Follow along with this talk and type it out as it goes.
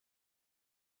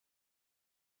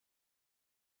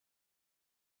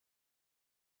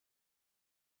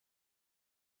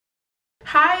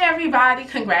Hi everybody,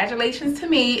 congratulations to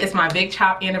me. It's my big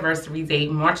chop anniversary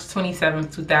date, March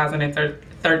 27th,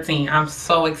 2013. I'm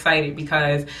so excited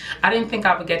because I didn't think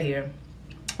I would get here.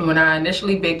 When I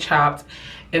initially big chopped,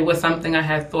 it was something I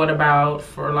had thought about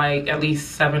for like at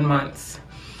least 7 months.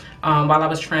 While I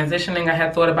was transitioning, I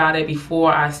had thought about it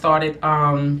before I started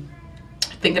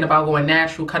thinking about going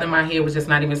natural. Cutting my hair was just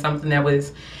not even something that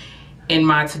was in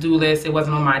my to-do list. It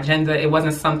wasn't on my agenda. It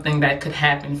wasn't something that could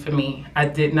happen for me. I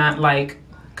did not like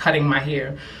cutting my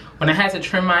hair. When I had to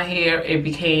trim my hair, it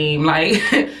became like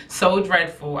so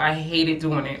dreadful. I hated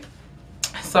doing it.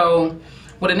 So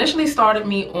what initially started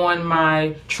me on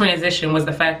my transition was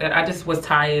the fact that I just was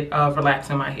tired of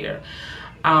relaxing my hair.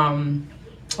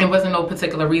 It wasn't no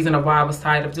particular reason of why I was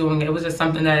tired of doing it. It was just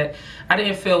something that I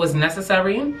didn't feel was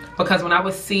necessary, because when I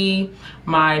would see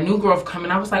my new growth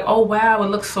coming, I was like, oh wow, it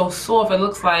looks so soft. It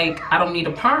looks like I don't need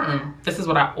a perm. This is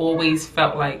what I always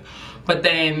felt like. But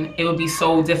then it would be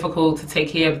so difficult to take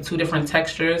care of the two different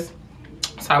textures.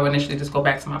 So I would initially just go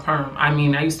back to my perm. I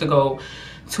mean, I used to go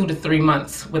 2 to 3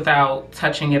 months without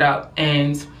touching it up,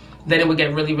 and then it would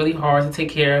get really, really hard to take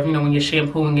care of, you know, when you're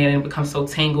shampooing it and it becomes so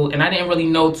tangled. And I didn't really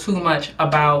know too much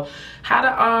about how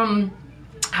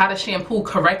to shampoo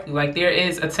correctly. Like, there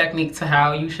is a technique to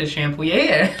how you should shampoo your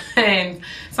hair. And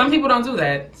some people don't do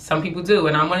that. Some people do.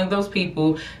 And I'm one of those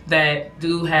people that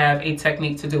do have a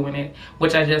technique to doing it,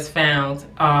 which I just found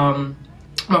by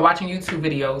watching YouTube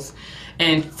videos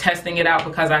and testing it out,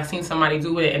 because I seen somebody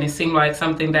do it and it seemed like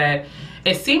something that,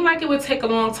 it seemed like it would take a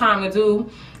long time to do,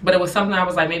 but it was something I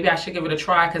was like, maybe I should give it a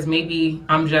try, because maybe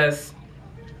I'm just,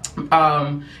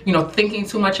 you know, thinking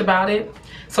too much about it.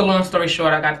 So long story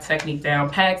short, I got the technique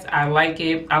down packed. I like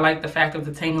it. I like the fact of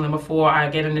detangling before I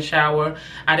get in the shower.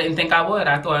 I didn't think I would.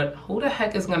 I thought, who the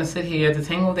heck is gonna sit here,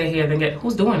 detangle their hair, then get,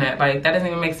 who's doing that? Like, that doesn't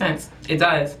even make sense. It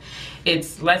does.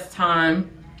 It's less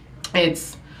time.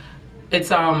 It's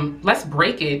less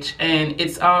breakage, and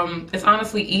it's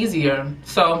honestly easier.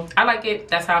 So I like it.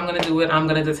 That's how I'm gonna do it. I'm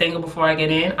gonna detangle before I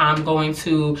get in. I'm going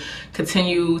to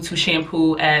continue to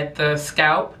shampoo at the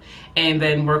scalp and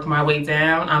then work my way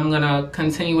down. I'm gonna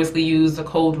continuously use the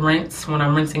cold rinse when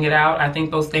I'm rinsing it out. I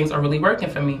think those things are really working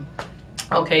for me.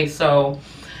 Okay, so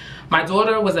my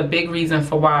daughter was a big reason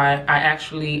for why I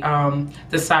actually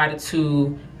decided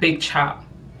to big chop.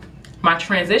 My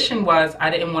transition was, I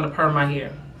didn't want to perm my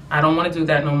hair. I don't want to do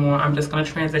that no more. I'm just going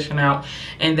to transition out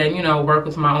and then, you know, work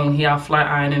with my own hair. I'll flat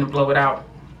iron and blow it out.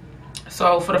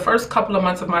 So for the first couple of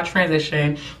months of my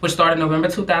transition, which started November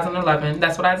 2011,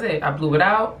 that's what I did. I blew it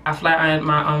out. I flat ironed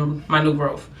my new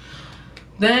growth.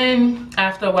 Then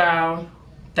after a while,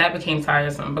 that became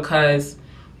tiresome, because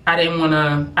I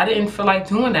didn't feel like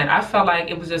doing that. I felt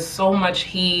like it was just so much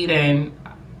heat and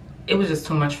it was just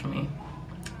too much for me.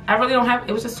 I really don't have,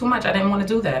 it was just too much. I didn't want to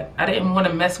do that. I didn't want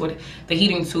to mess with the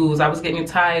heating tools. I was getting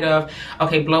tired of,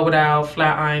 okay, blow it out,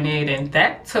 flat iron it, and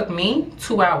that took me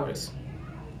 2 hours.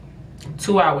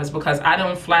 2 hours, because I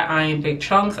don't flat iron big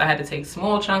chunks. I had to take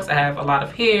small chunks. I have a lot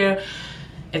of hair.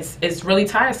 It's really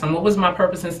tiresome. What was my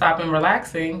purpose in stopping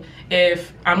relaxing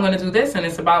if I'm going to do this and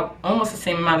it's about almost the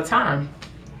same amount of time?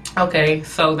 Okay,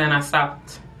 so then I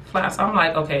stopped flat. So I'm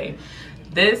like, okay,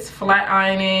 this flat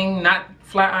ironing, not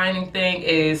flat ironing thing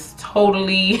is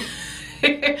totally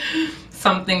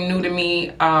something new to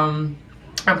me. I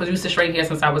produced a straight hair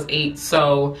since I was 8,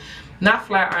 so not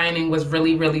flat ironing was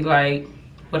really, really like,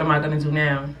 what am I gonna do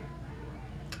now?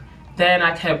 Then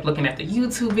I kept looking at the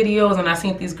YouTube videos and I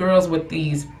seen these girls with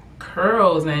these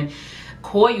curls and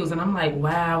coils, and I'm like,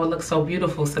 wow, it looks so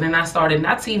beautiful. So then I started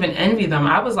not to even envy them.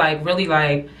 I was like, really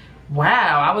like,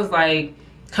 wow. I was like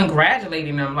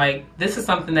congratulating them, like, this is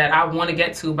something that I want to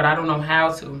get to, but I don't know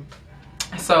how to.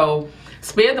 So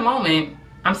spare the moment,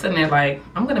 I'm sitting there like,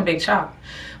 I'm gonna big chop.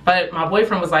 But my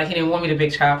boyfriend was like, he didn't want me to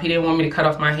big chop. He didn't want me to cut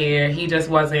off my hair. He just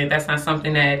wasn't, that's not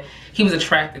something that he was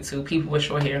attracted to, people with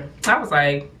short hair. I was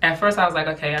like, at first I was like,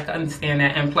 okay, I can understand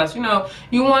that. And plus, you know,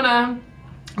 you wanna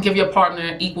give your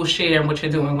partner equal share in what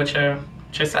you're doing with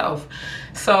yourself.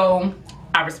 So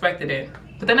I respected it.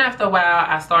 But then after a while,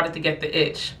 I started to get the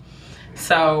itch.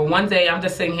 So one day I'm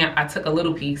just sitting here, I took a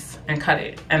little piece and cut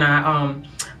it, and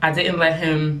I didn't let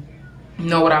him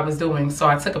know what I was doing. So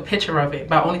I took a picture of it,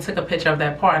 but I only took a picture of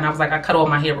that part, and I was like, I cut all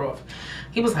my hair off.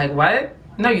 He was like, what?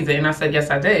 No, you didn't. I said, yes,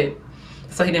 I did.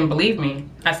 So he didn't believe me.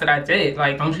 I said, I did.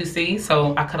 Like, don't you see?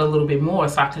 So I cut a little bit more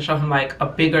so I could show him like a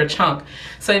bigger chunk.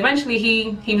 So eventually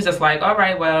he was just like, all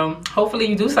right, well, hopefully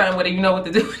you do something with it. You know what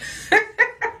to do.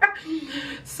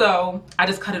 So I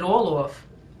just cut it all off.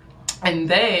 And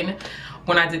then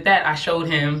when I did that, I showed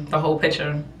him the whole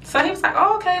picture. So he was like,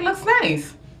 oh, okay, it looks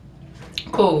nice.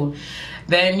 Cool.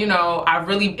 Then, you know, I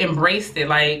really embraced it.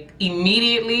 Like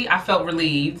immediately I felt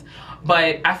relieved,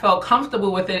 but I felt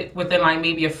comfortable with it within like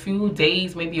maybe a few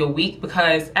days, maybe a week,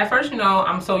 because at first, you know,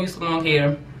 I'm so used to long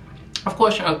hair. Of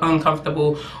course you're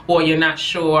uncomfortable or you're not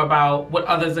sure about what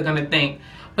others are gonna think.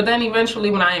 But then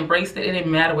eventually when I embraced it, it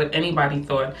didn't matter what anybody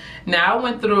thought. Now I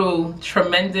went through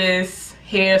tremendous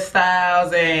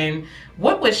hairstyles and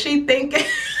what was she thinking?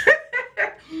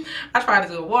 I tried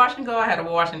to do a wash and go. I had a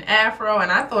wash and afro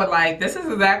and I thought like, this is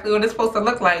exactly what it's supposed to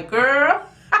look like, girl.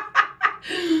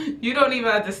 You don't even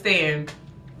understand.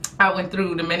 I went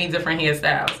through the many different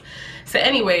hairstyles. So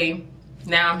anyway,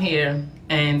 now I'm here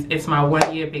and it's my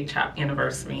 1 year Big Chop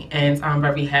anniversary and I'm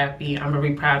very happy. I'm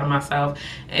very proud of myself.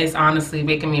 It's honestly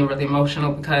making me really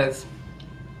emotional because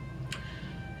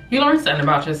you learn something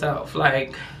about yourself.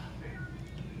 Like,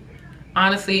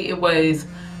 honestly, it was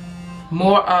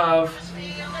more of,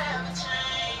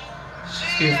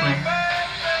 excuse me.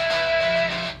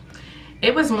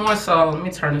 It was more so, let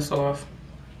me turn this off,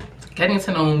 getting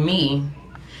to know me.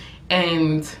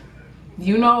 And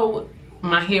you know,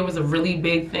 my hair was a really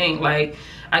big thing. Like,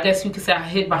 I guess you could say I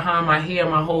hid behind my hair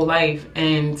my whole life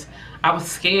and I was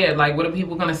scared. Like, what are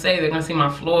people gonna say? They're gonna see my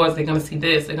flaws, they're gonna see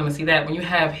this, they're gonna see that. When you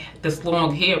have this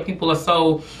long hair, people are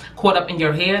so caught up in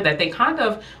your hair that they kind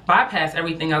of bypass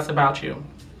everything else about you.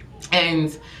 And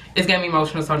it's getting me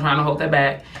emotional, so I'm trying to hold that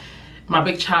back. My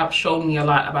Big Chop showed me a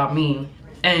lot about me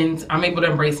and I'm able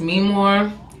to embrace me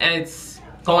more. It's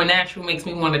going natural makes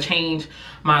me want to change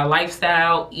my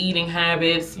lifestyle, eating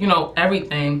habits, you know,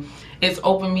 everything. It's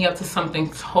opened me up to something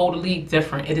totally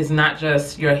different. It is not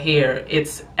just your hair,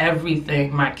 it's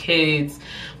everything. My kids,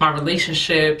 my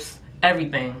relationships,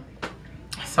 everything.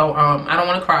 So I don't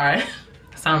want to cry,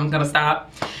 so I'm gonna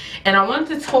stop. And I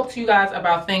wanted to talk to you guys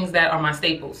about things that are my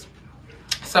staples.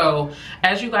 So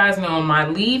as you guys know, my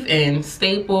leave-in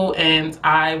staple, and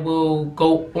I will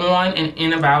go on and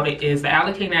in about it, is the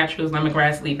Allocate Naturals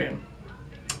Lemongrass Leave-In.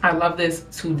 I love this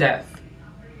to death.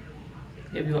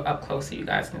 Give you up close so you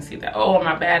guys can see that. Oh,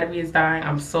 my battery is dying.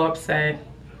 I'm so upset.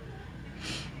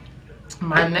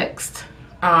 My next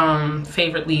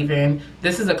favorite leave-in,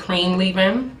 this is a cream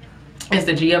leave-in. It's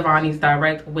the Giovanni's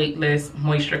Direct Weightless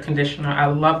Moisture Conditioner. I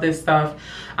love this stuff.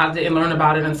 I didn't learn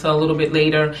about it until a little bit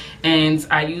later, and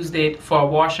I used it for a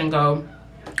wash and go,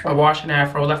 or wash and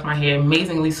afro. Left my hair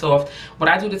amazingly soft. What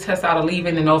I do to test out a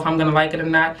leave-in to know if I'm gonna like it or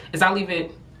not is I'll leave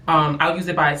it, I'll use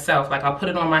it by itself. Like, I'll put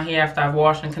it on my hair after I've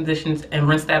washed and conditioned and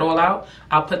rinsed that all out.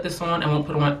 I'll put this on and won't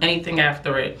put on anything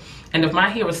after it. And if my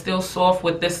hair is still soft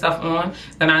with this stuff on,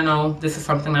 then I know this is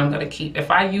something I'm gonna keep.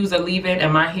 If I use a leave-in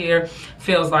and my hair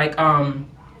feels like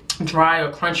dry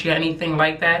or crunchy or anything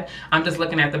like that, I'm just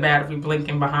looking at the battery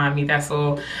blinking behind me. That's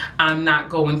all. I'm not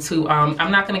going to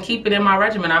I'm not going to keep it in my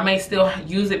regimen. I may still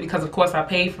use it because of course I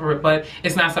paid for it, but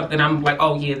it's not something I'm like,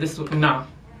 oh yeah, this is,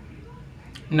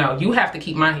 no, you have to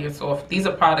keep my hair soft. These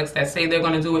are products that say they're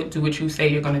going to do it. Do what you say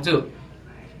you're going to do.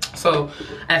 So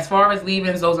as far as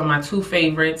leave-ins, those are my two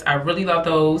favorites. I really love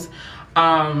those.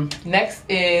 Next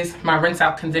is my rinse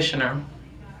out conditioner.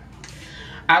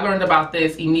 I learned about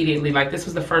this immediately. Like, this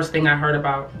was the first thing I heard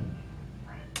about.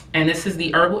 And this is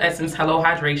the Herbal Essence Hello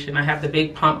Hydration. I have the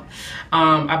big pump.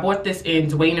 I bought this in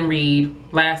Dwayne and Reed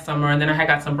last summer, and then I had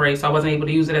got some braids, so I wasn't able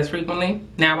to use it as frequently.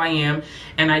 Now I am,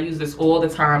 and I use this all the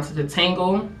time to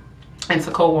detangle and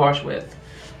to co-wash with.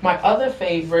 My other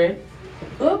favorite,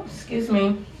 oops, excuse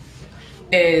me,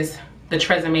 is the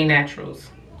Tresemme Naturals.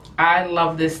 I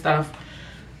love this stuff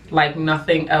like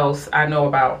nothing else I know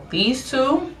about. These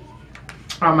two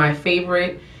are my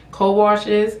favorite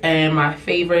co-washes and my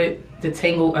favorite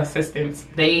detangle assistants.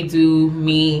 They do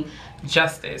me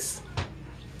justice.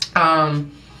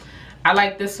 I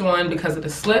like this one because of the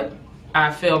slip.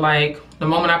 I feel like the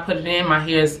moment I put it in, my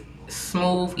hair is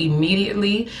smooth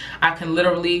immediately. I can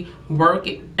literally work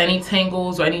any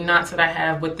tangles or any knots that I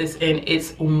have with this in.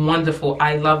 It's wonderful.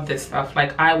 I love this stuff.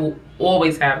 Like, I will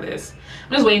always have this.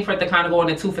 I'm just waiting for it to kind of go on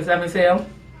the 2 for $7 sale.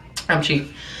 I'm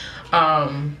cheap.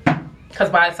 Because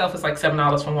by itself it's like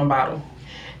 $7 for one bottle.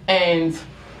 And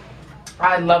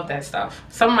I love that stuff.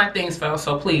 Some of my things fell,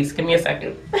 so please give me a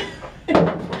second.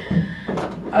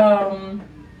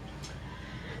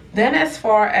 Then as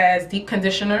far as deep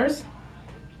conditioners,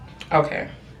 okay,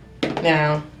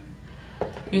 now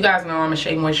you guys know I'm a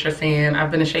Shea Moisture fan.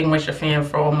 I've been a Shea Moisture fan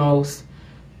for almost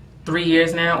 3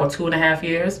 years now, or 2.5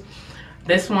 years.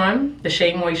 This one, the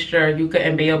Shea Moisture Yucca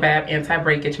and Baobab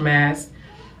Anti-Breakage Mask.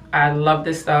 I love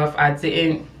this stuff. I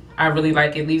really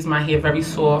like it. Leaves my hair very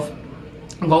soft,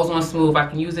 goes on smooth. I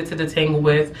can use it to detangle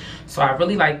with, so I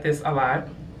really like this a lot.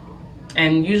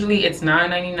 And usually it's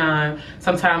 $9.99.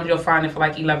 Sometimes you'll find it for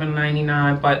like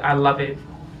 $11.99, but I love it.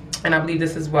 and I believe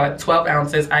this is what, 12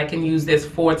 ounces. I can use this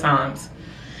 4 times.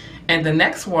 And the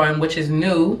next one, which is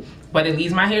new, but it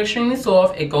leaves my hair extremely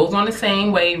soft, it goes on the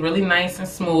same way, really nice and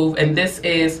smooth, and this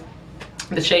is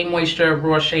the Shea Moisture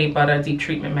Raw Shea Butter Deep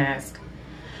Treatment Mask.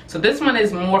 So this one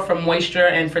is more for moisture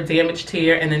and for damaged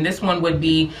hair, and then this one would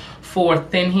be for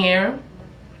thin hair,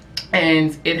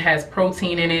 and it has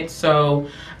protein in it, so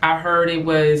I heard it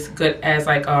was good as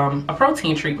like a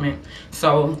protein treatment.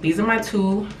 So these are my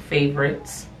 2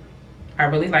 favorites. I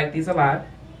really like these a lot,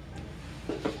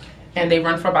 and they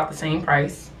run for about the same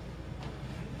price.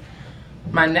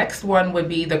 My next one would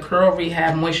be the Curl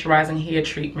Rehab Moisturizing Hair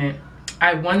Treatment.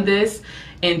 I won this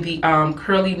in the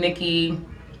Curly Nikki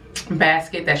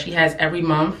basket that she has every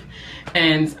month,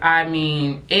 and I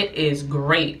mean, it is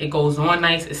great. It goes on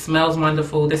nice, it smells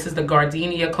wonderful. This is the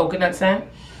Gardenia coconut scent.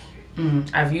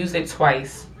 I've used it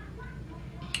twice,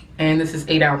 and this is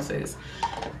 8 ounces.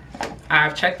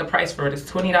 I've checked the price for it. It's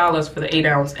 $20 for the 8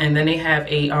 ounce, and then they have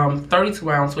a 32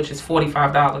 ounce, which is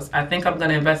 $45. I think I'm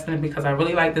gonna invest in it because I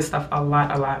really like this stuff a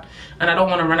lot, and I don't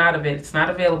want to run out of it. It's not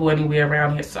available anywhere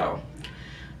around here, so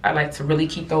I like to really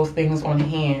keep those things on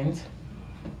hand.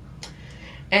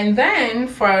 And then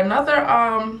for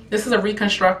another, this is a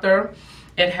reconstructor.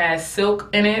 It has silk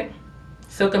in it,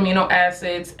 silk amino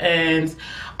acids, and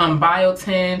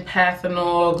biotin,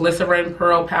 pathanol, glycerin,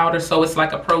 pearl powder. So it's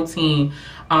like a protein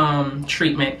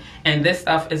treatment. And this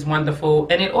stuff is wonderful.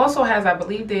 And it also has, I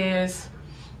believe there's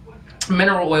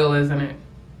mineral oil is in it.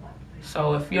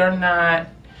 So if you're not,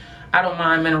 I don't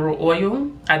mind mineral oil.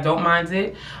 I don't mind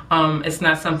it. It's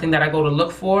not something that I go to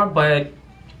look for, but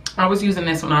I was using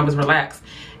this when I was relaxed,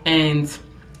 and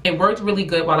it worked really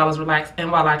good while I was relaxed and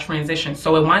while I transitioned.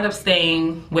 So it wound up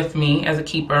staying with me as a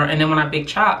keeper, and then when I big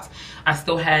chopped, I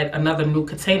still had another new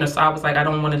container, so I was like, I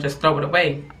don't want to just throw it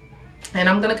away, and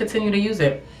I'm gonna continue to use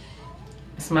it.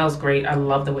 It smells great. I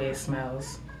love the way it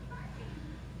smells.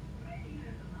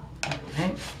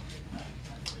 Okay.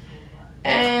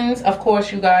 And of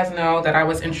course, you guys know that I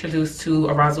was introduced to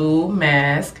a Razul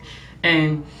mask,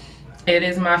 and it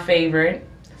is my favorite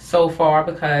so far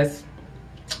because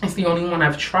it's the only one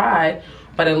I've tried,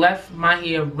 but it left my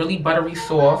hair really buttery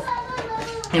soft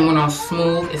and went on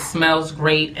smooth. It smells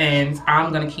great, and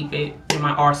I'm gonna keep it in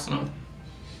my arsenal.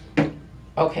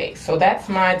 Okay, so that's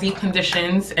my deep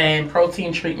conditions and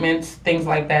protein treatments, things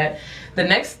like that. The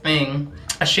next thing,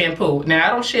 a shampoo. Now, I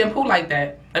don't shampoo like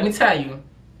that, let me tell you.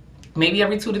 Maybe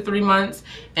every 2 to 3 months,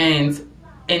 and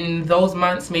in those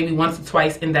months, maybe once or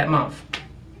twice in that month.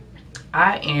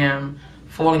 I am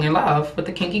falling in love with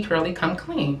the Kinky Curly Come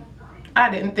Clean. I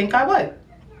didn't think I would,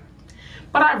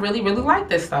 but I really like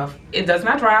this stuff. It does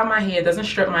not dry out my hair, it doesn't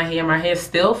strip my hair. My hair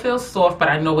still feels soft, but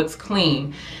I know it's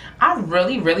clean. I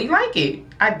really like it.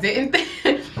 I didn't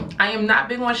think, I am not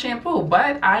big on shampoo,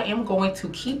 but I am going to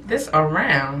keep this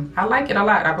around. I like it a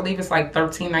lot. I believe it's like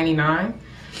 $13.99,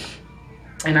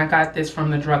 and I got this from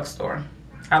the drugstore.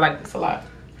 I like this a lot.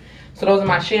 So those are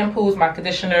my shampoos, my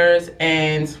conditioners,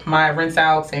 and my rinse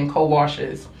outs and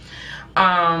co-washes.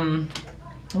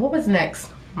 What was next?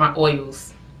 My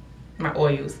oils.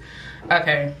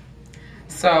 Okay,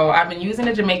 so I've been using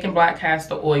the Jamaican black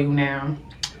castor oil now.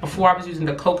 Before, I was using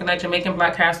the coconut Jamaican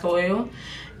black castor oil,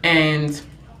 and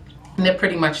they're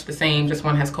pretty much the same, just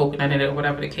one has coconut in it or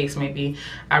whatever the case may be.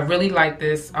 I really like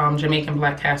this Jamaican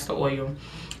black castor oil.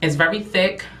 It's very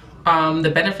thick.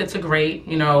 The benefits are great,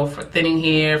 you know, for thinning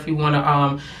hair. If you want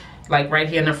to, like right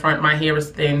here in the front, my hair is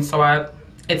thin, so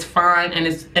it's fine, and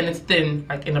it's thin,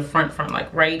 like in the front,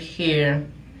 like right here.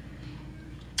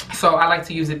 So I like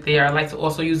to use it there. I like to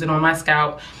also use it on my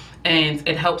scalp, and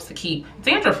it helps to keep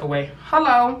dandruff away.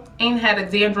 Hello, ain't had a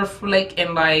dandruff flake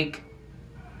in like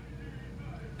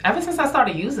ever since I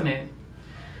started using it.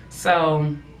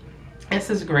 So this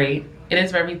is great. It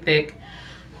is very thick,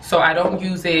 so I don't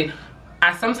use it.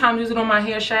 I sometimes use it on my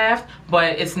hair shaft,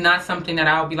 but it's not something that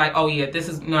I'll be like, oh yeah, this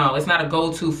is, no, it's not a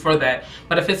go-to for that.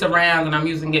 But if it's around and I'm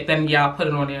using it, then yeah, I'll put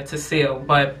it on there to seal.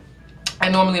 But I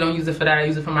normally don't use it for that. I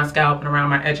use it for my scalp and around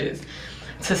my edges.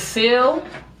 To seal,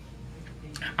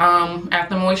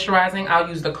 after moisturizing, I'll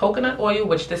use the coconut oil,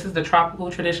 which this is the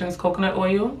Tropical Traditions coconut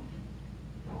oil.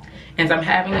 And I'm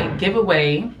having a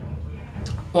giveaway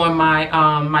on my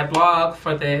my blog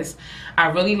for this. I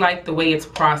really like the way it's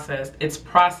processed. It's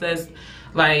processed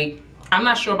like, I'm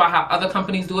not sure about how other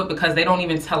companies do it because they don't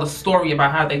even tell a story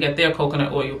about how they get their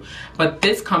coconut oil. But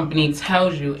this company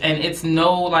tells you, and it's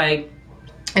no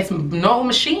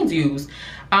machines used.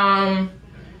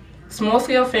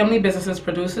 Small-scale family businesses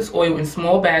produce this oil in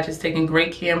small batches, taking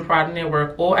great care and pride in their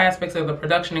work. All aspects of the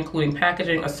production, including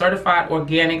packaging, are certified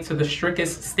organic to the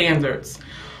strictest standards.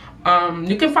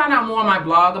 You can find out more on my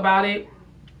blog about it.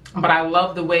 but I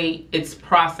love the way it's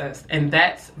processed, and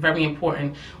that's very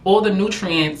important. All the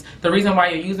nutrients, the reason why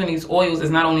you're using these oils is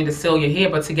not only to seal your hair,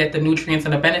 but to get the nutrients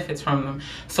and the benefits from them.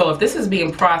 So if this is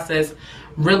being processed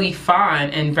really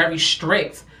fine and very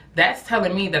strict, that's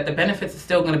telling me that the benefits are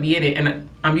still going to be in it, and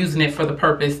I'm using it for the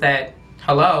purpose that,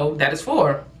 hello, that is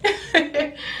for.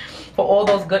 For all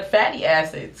those good fatty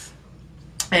acids.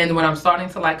 And what I'm starting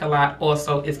to like a lot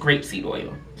also is grapeseed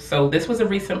oil. So this was a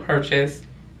recent purchase.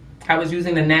 I was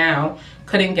using the Now,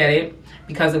 couldn't get it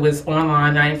because it was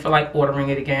online. I didn't feel like ordering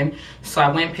it again. So I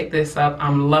went and picked this up.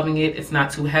 I'm loving it. It's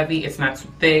not too heavy. It's not too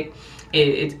thick.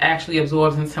 It actually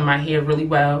absorbs into my hair really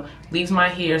well. Leaves my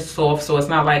hair soft, so it's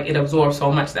not like it absorbs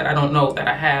so much that I don't know that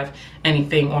I have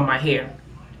anything on my hair.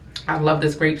 I love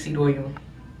this grapeseed oil.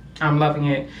 I'm loving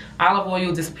it. Olive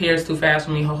oil disappears too fast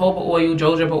for me. Jojoba oil,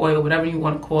 jojoba oil, whatever you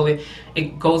want to call it,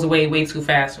 it goes away way too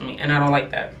fast for me, and I don't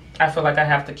like that. I feel like I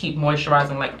have to keep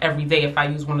moisturizing like every day if I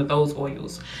use one of those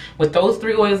oils. With those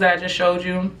 3 oils that I just showed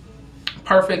you,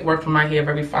 perfect, work for my hair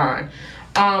very fine.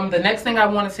 The next thing I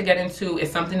wanted to get into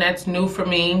is something that's new for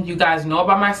me. You guys know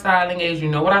about my styling age. You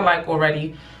know what I like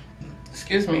already.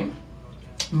 Excuse me.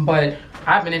 But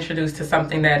I've been introduced to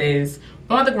something that is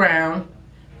on the ground,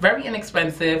 very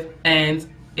inexpensive, and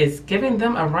it's giving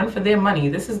them a run for their money.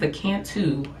 This is the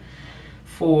Cantu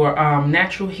for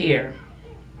natural hair.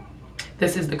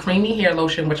 This is the creamy hair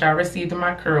lotion, which I received in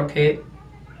my curl kit.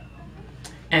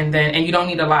 And you don't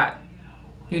need a lot.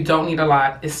 You don't need a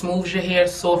lot. It smooths your hair,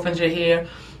 softens your hair.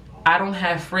 I don't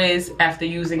have frizz after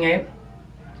using it.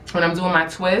 When I'm doing my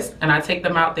twists and I take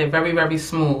them out, they're very, very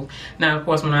smooth. Now, of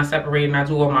course, when I separate and I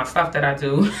do all my stuff that I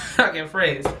do, I get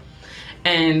frizz.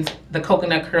 And the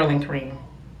coconut curling cream.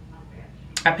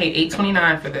 I paid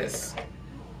 $8.29 for this.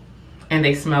 And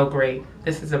they smell great.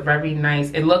 This is a very nice,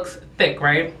 it looks thick,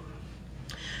 right?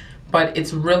 But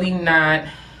it's really not,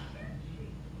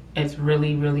 it's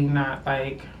really, really not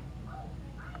like,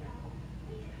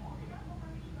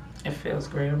 it feels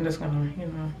great. I'm just gonna, you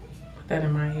know, put that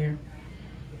in my hair.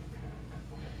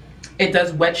 It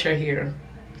does wet your hair.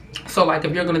 So like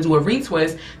if you're gonna do a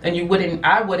retwist, then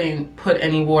I wouldn't put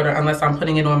any water unless I'm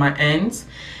putting it on my ends,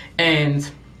 and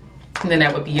then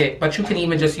that would be it. But you can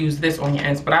even just use this on your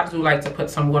ends. But I do like to put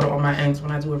some water on my ends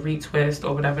when I do a retwist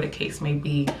or whatever the case may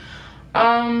be.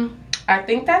 I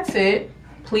think that's it.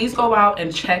 Please go out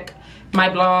and check my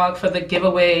blog for the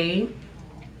giveaway.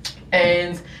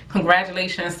 And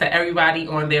congratulations to everybody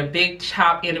on their big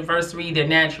chop anniversary, their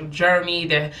natural journey.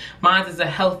 Mine is a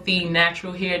healthy,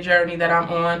 natural hair journey that I'm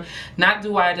on. Not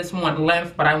do I just want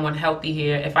length, but I want healthy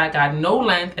hair. If I got no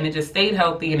length and it just stayed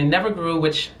healthy and it never grew,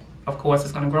 which of course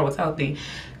it's gonna grow, it's healthy,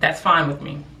 that's fine with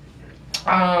me.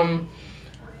 I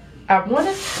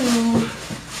wanted to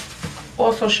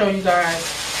also show you guys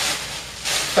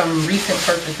some recent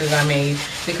purchases I made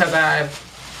because I'm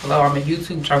a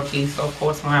YouTube junkie, so of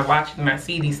course when I watch it and I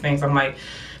see these things, I'm like,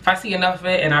 if I see enough of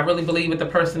it and I really believe what the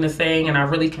person is saying and I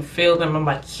really can feel them, I'm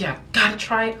like, yeah, gotta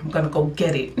try it, I'm gonna go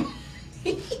get it.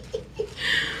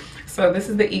 So this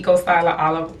is the Eco Styler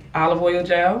olive oil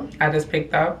gel I just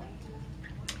picked up.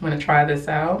 I'm gonna try this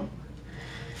out.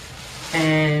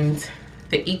 And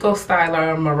the Eco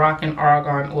Styler Moroccan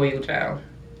Argan oil gel.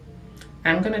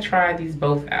 I'm gonna try these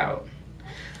both out.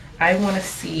 I want to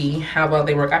see how well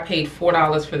they work. I paid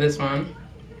 $4 for this one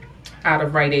out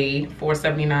of Rite Aid,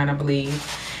 $4.79 I believe.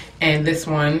 And this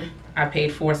one I paid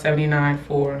 $4.79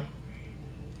 for.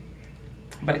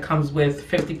 But it comes with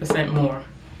 50% more.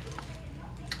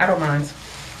 I don't mind.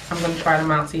 I'm going to try them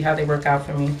out, see how they work out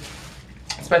for me.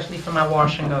 Especially for my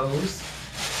wash and goes.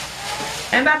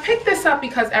 And I picked this up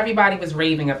because everybody was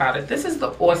raving about it. This is the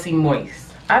Aussie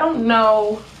Moist. I don't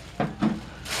know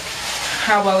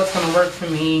how well it's gonna work for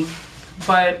me,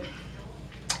 but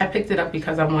I picked it up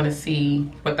because I want to see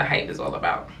what the hype is all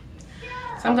about.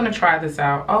 So I'm gonna try this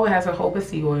out. Oh, it has a jojoba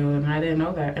seed oil and I didn't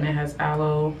know that. And it has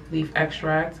aloe leaf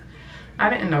extract.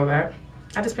 I didn't know that.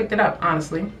 I just picked it up,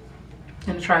 honestly. I'm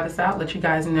gonna try this out, let you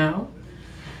guys know.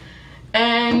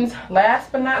 And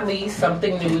last but not least,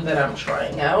 something new that I'm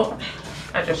trying out.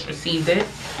 I just received it,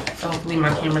 so hopefully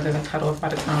my camera doesn't cut off by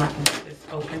the time I can get this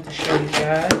open to show you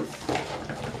guys.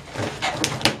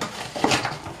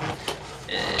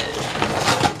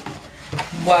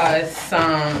 Was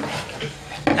some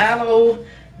aloe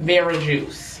vera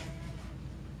juice,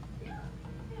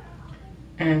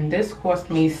 and this cost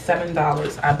me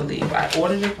 $7, I believe. I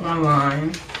ordered it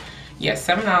online. Yes,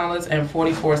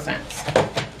 $7.44.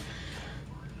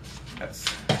 That's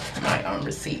my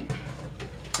receipt.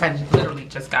 I literally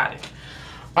just got it.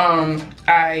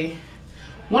 I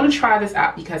want to try this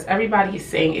out because everybody is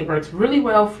saying it works really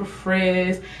well for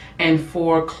frizz and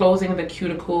for closing the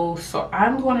cuticles. So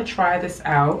I'm going to try this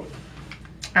out.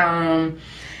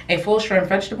 A full strength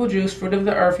vegetable juice, fruit of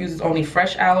the earth, uses only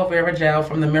fresh aloe vera gel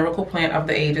from the miracle plant of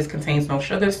the ages, contains no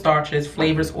sugars, starches,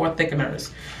 flavors, or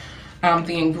thickeners.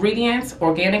 The ingredients: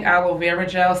 organic aloe vera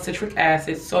gel, citric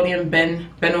acid, sodium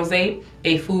benzoate,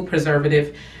 a food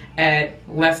preservative at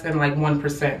less than like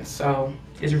 1%. So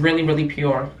it's really, really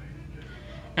pure.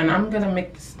 And I'm gonna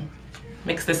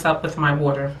mix this up with my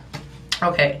water.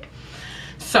 Okay,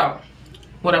 so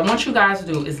what I want you guys to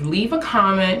do is leave a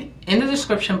comment in the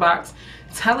description box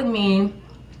telling me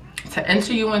to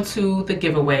enter you into the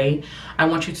giveaway. I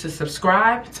want you to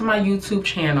subscribe to my YouTube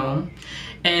channel.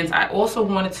 And I also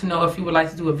wanted to know if you would like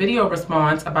to do a video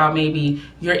response about maybe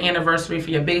your anniversary for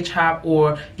your big chop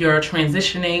or your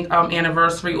transitioning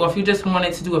anniversary, or if you just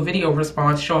wanted to do a video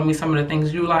response showing me some of the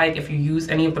things you like, if you use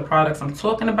any of the products I'm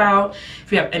talking about,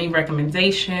 if you have any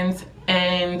recommendations.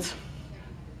 And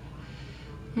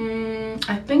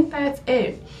I think that's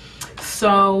it.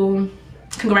 So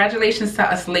congratulations to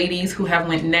us ladies who have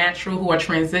went natural, who are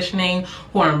transitioning,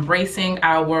 who are embracing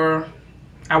our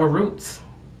roots.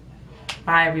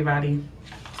 Bye everybody.